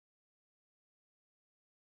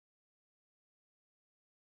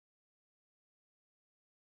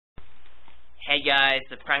Hey guys,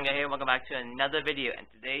 it's Prime Guy here. Welcome back to another video, and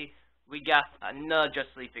today we got another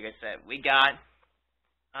Justice League figure set. We got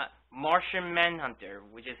Martan Manhater,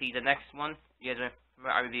 which is the next one. You guys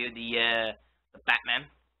remember I reviewed the Batman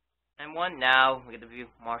and one. Now we get to review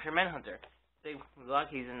Martan Manhater. Take a look.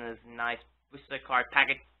 He's in this nice booster card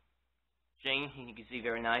packaging. You can see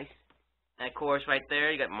very nice. And of course, right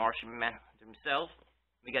there you got Martan Manhater himself.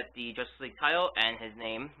 We got the Justice League title and his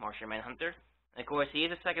name, Martan Manhater. And of course, he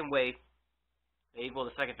is a second wave. Well,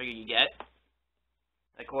 the second figure you get.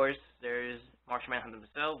 Of course, there's Martan Manhater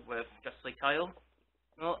himself with Justice League title.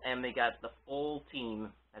 Well, and we got the full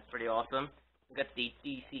team. That's pretty awesome. We got the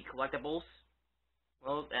DC collectibles.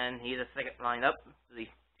 Well, and he's a second lineup to the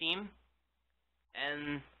team.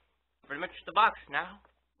 And pretty much the box. Now,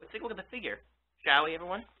 let's take a look at the figure. Shall we,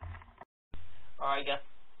 everyone? Alright,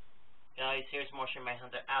 guys, here's Martan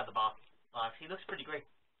Manhater out of the box. He looks pretty great.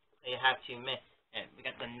 You have to admit. And we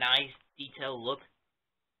got the nice detailed look.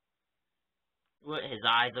 His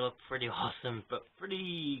eyes look pretty awesome, but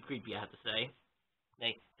pretty creepy, I have to say.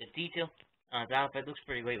 The detail on his outfit looks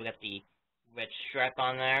pretty great. We got the red stripe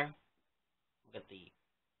on there. We got the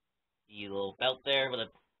little belt there with a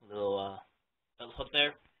little belt hook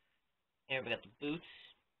there. Here we got the boots.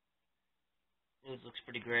 Boots looks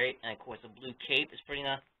pretty great, and of course the blue cape is pretty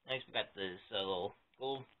nice. We got this little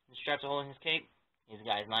gold straps holding his cape. He's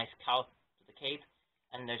got his nice collar to the cape,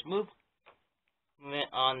 and there's movement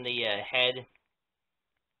on the head.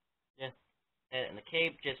 And the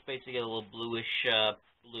cape, just basically a little bluish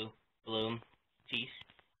blue balloon piece.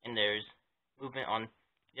 And there's movement on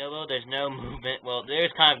yellow. There's no movement. Well,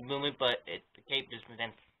 there's kind of movement, but the cape just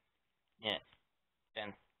then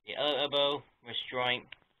the elbow, wrist joint,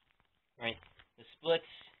 right? The splits.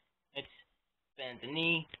 It's bend the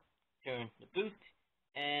knee, turn the boot,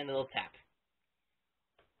 and a little tap.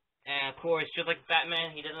 And of course, just like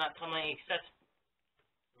Batman, he does not come with any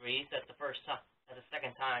accessories. That's the first time. That's the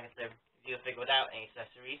second time I get to review a figure without any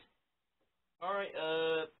accessories. Alright,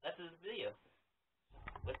 that's the video.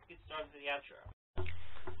 Let's get started with the outro.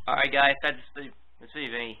 Alright guys, that's the video. If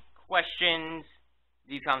you have any questions,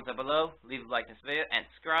 leave comments down below, leave a like in this video, and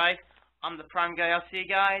subscribe. I'm the Prime Guy. I'll see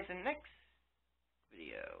you guys in the next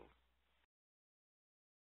video.